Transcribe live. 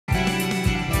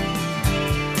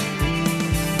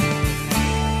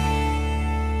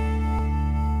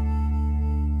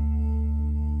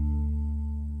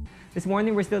This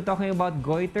morning, we're still talking about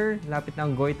goiter. Lapit na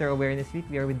ang Goiter Awareness Week.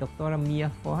 We are with Dr.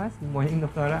 Mia Fojas. Good morning,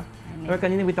 Doktora. Pero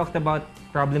kanina we talked about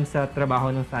problems sa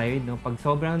trabaho ng thyroid. No? Pag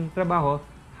sobrang trabaho,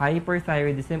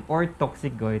 hyperthyroidism or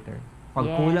toxic goiter.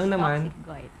 Pag kulang naman,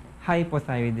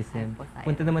 hypothyroidism.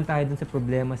 Punta naman tayo dun sa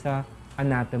problema sa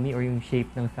anatomy or yung shape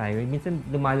ng thyroid. Minsan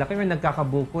lumalaki or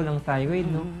nagkakabukol ang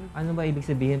thyroid. No? Ano ba ibig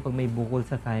sabihin pag may bukol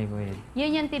sa thyroid?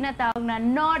 Yun yung tinatawag na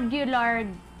nodular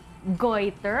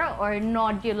goiter or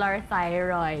nodular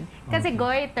thyroid. Kasi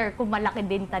goiter, kung malaki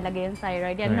din talaga yung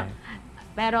thyroid. Yan, no?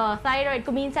 Pero thyroid,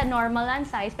 kung minsan normal ang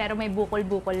size, pero may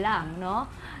bukol-bukol lang, no?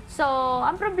 So,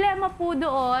 ang problema po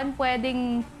doon,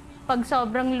 pwedeng pag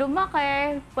sobrang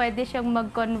lumaki, pwede siyang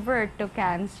mag-convert to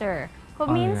cancer.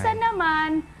 Kung minsan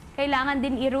naman, kailangan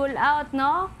din i-rule out,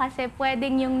 no? Kasi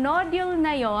pwedeng yung nodule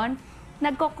na yon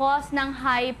nagkukos ng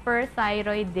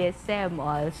hyperthyroidism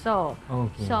also.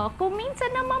 So, kung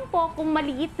minsan naman po, kung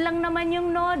maliit lang naman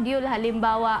yung nodule,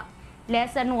 halimbawa,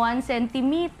 less than 1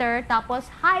 centimeter, tapos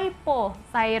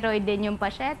hypothyroid din yung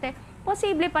pasyente,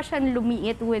 posible pa siyang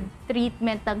lumiit with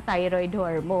treatment ng thyroid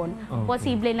hormone.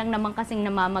 Posible lang naman kasing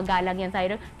namamagalang yung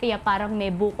thyroid, kaya parang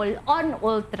may bukol on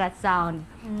ultrasound.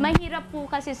 Mahirap po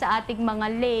kasi sa ating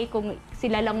mga lay kung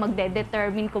sila lang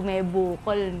magde-determine kung may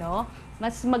bukol, no?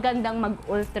 Mas magandang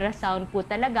mag-ultrasound po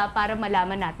talaga para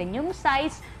malaman natin yung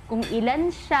size, kung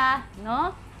ilan siya, no?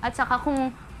 At saka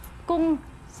kung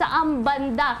saan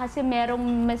banda, kasi merong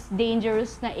mas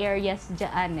dangerous na areas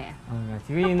dyan eh.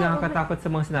 Siguro yung nakakatakot sa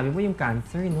mga sinabi mo, yung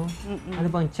cancer, no? Ano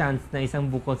bang chance na isang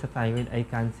bukol sa thyroid ay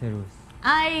cancerous?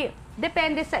 Ay,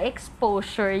 depende sa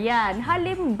exposure yan.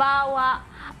 Halimbawa,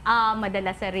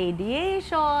 madalas sa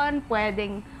radiation,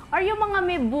 pwedeng, or yung mga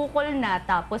may bukol na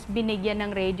tapos binigyan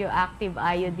ng radioactive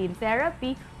iodine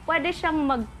therapy, pwede siyang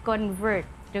mag-convert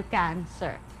to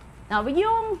cancer. Now,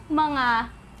 yung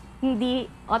mga hindi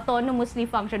autonomously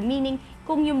function, meaning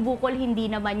kung yung bukol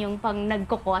hindi naman yung pang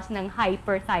nagkukos ng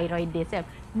hyperthyroidism.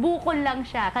 Bukol lang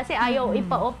siya kasi ayaw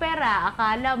ipa-opera,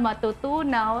 akala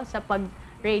matutunaw sa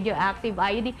pag-radioactive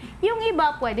iodine. Yung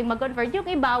iba pwedeng mag-convert, yung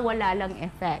iba wala lang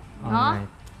effect. No?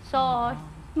 So,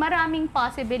 maraming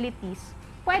possibilities.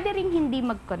 Pwede rin hindi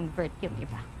mag-convert yung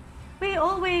iba. We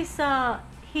always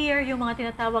hear yung mga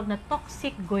tinatawag na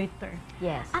toxic goiter.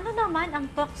 Yes. Ano naman ang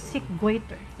toxic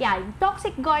goiter? Yeah,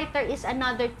 toxic goiter is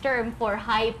another term for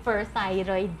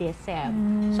hyperthyroidism.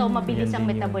 So, mabilis ang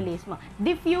metabolismo.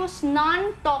 Diffuse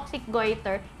non-toxic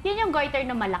goiter, yun yung goiter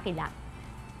na malaki lang.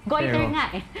 Goiter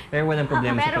nga eh. Pero walang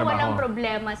problema sa trabaho. Pero walang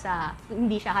problema sa,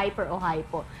 hindi siya hyper o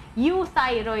hypo.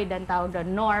 Euthyroid ang tawag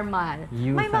doon, normal.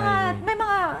 May mga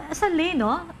sa lay,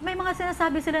 no? May mga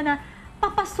sinasabi sila na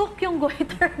papasok yung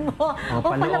goiter mo.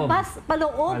 O palabas,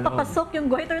 paloob, papasok yung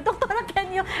goiter. Doktora,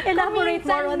 can you elaborate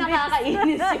more on this?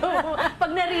 Nakakainis yung pag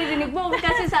naririnig mo.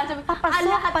 Kasi sasabi,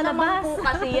 lahat naman po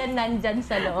kasi yan nandyan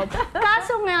sa loob.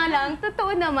 Kaso nga lang,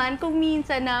 totoo naman kung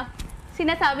minsan na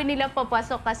sinasabi nila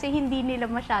papasok kasi hindi nila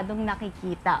masyadong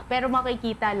nakikita. Pero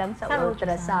makikita lang sa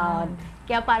ultrasound.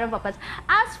 Kaya parang papasok.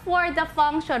 As for the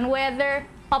function, whether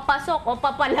papasok o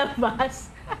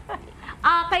papalabas,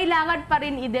 kailangan pa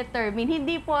rin i-determine.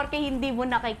 Hindi porke hindi mo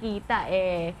nakikita,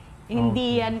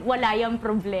 hindi yan, wala yung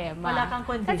problema. Wala kang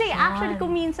condition. Kasi actually,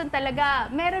 kung minsan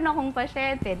talaga, meron akong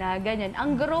pasyente na ganyan.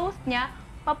 Ang growth niya,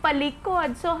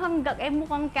 papalikod. So hanggang,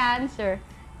 mukhang cancer.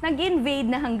 Nag-invade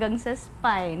na hanggang sa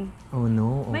spine. Oh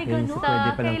no, okay. May ganun. So,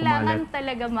 pwede palang kailangan kumalat.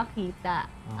 talaga makita.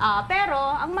 Pero,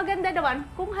 ang maganda naman,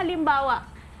 kung halimbawa,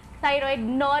 thyroid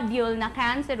nodule na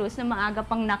cancerous na maaga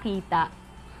pang nakita,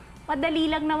 madali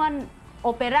lang naman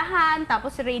operahan,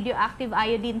 tapos radioactive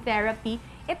iodine therapy.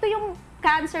 Ito yung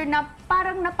cancer na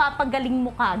parang napapagaling mo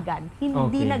kagad,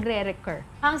 hindi nagre-recur.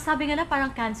 Ang sabi nga na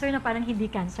parang cancer na parang hindi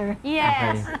cancer.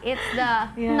 Yes, it's the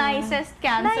nicest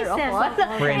cancer of all.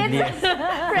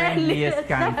 Friendliest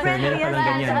cancer.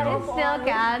 It's still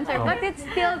cancer, but it's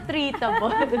still treatable.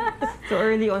 So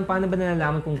early on, paano ba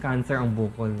nalalaman kung cancer ang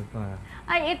bukol?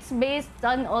 Ay, it's based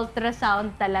on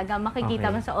ultrasound talaga.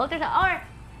 Makikita mo sa ultrasound. Or,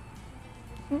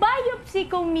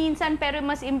 biopsy kung minsan, pero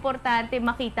mas importante,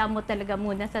 makita mo talaga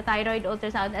muna sa thyroid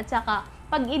ultrasound at saka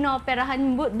pag inoperahan,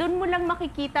 doon mo lang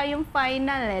makikita yung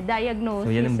final diagnosis.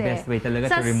 So, yan ang best way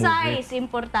talaga to remove it. Sa size,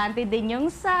 importante din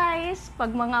yung size.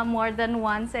 Pag mga more than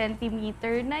 1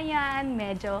 centimeter na yan,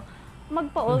 medyo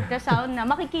magpa-ultrasound na.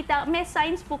 Makikita, may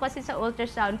signs po kasi sa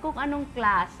ultrasound kung anong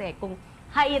klase, kung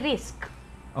high risk.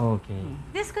 Okay.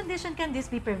 This condition, can this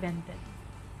be prevented?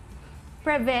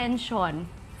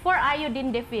 Prevention. For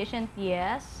iodine deficient,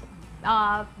 yes.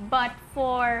 But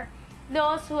for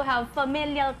those who have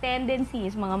familial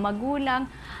tendencies, mga magulang,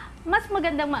 mas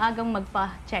magandang maagang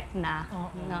magpa-check na.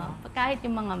 No? Kahit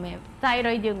yung mga may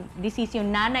thyroid, yung disease,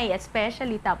 yung nanay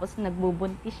especially, tapos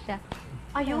nagbubuntis siya.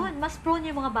 Ayun, mas prone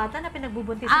yung mga bata na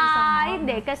pinagbubuntis ng isang mom.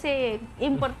 Hindi. Kasi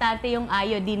importante yung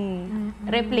iodine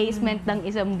replacement ng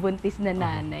isang buntis na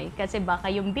nanay. Kasi baka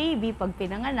yung baby, pag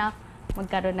pinanganak,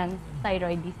 magkaroon ng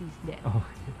thyroid disease din.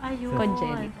 Ayun.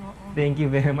 Congenital. Thank you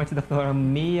very much, Dr.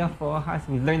 Mia Fojas.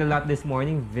 We learned a lot this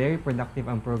morning. Very productive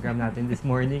ang program natin this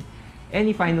morning.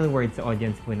 Any final words sa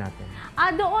audience po natin?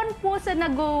 Doon po sa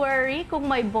nag-worry kung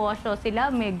may bosyo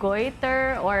sila, may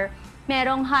goiter, or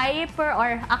merong hyper,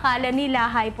 or akala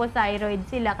nila hypothyroid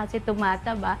sila kasi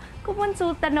tumataba,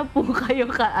 kumonsulta na po kayo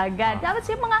kaagad. Tapos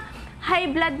yung mga high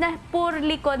blood na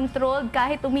poorly controlled,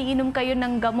 kahit umiinom kayo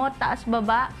ng gamot, taas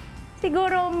baba,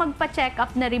 siguro magpa-check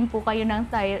up na rin po kayo ng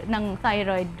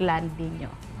thyroid gland ninyo.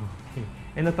 Okay.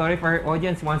 And Dr., if our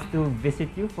audience wants to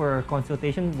visit you for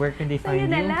consultation, where can they find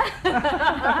you?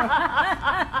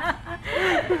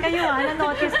 Kayo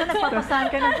na-notice ko, nagpapasahan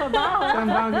ka ng trabaho. Saan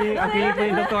ba ang affiliate po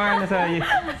yung Dr.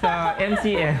 sa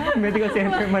MCM, Medical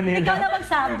Center Manila? Ikaw na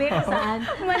magsabi kung saan.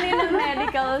 Manila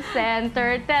Medical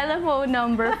Center, telephone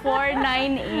number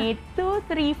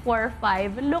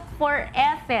 498-2345. Look for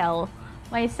Ethel,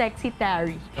 my sexy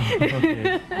Terry.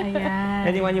 Okay. Ayan.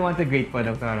 Anyone you want to greet po,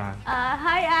 Dr.?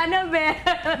 Hi, Annabelle.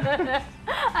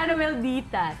 Annabelle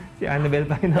Ditan. Si Annabelle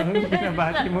pa rin ang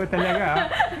binabati mo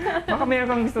talaga. Baka mayroon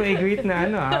kang gusto i-greet na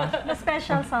A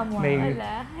special someone.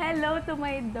 Wala. Hello to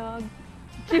my dog.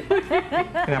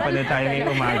 Pinapanood tayo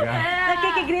ngayong umaga.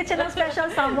 Nakikigreet siya ng special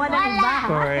someone na iba.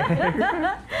 Correct.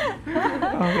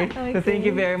 Okay. So thank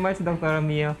you very much, Dr.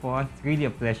 Mia Fox. It's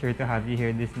really a pleasure to have you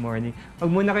here this morning.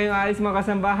 Huwag muna kayong alis mga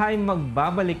kasambahay,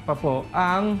 magbabalik pa po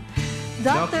ang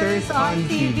Doctors on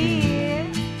TV.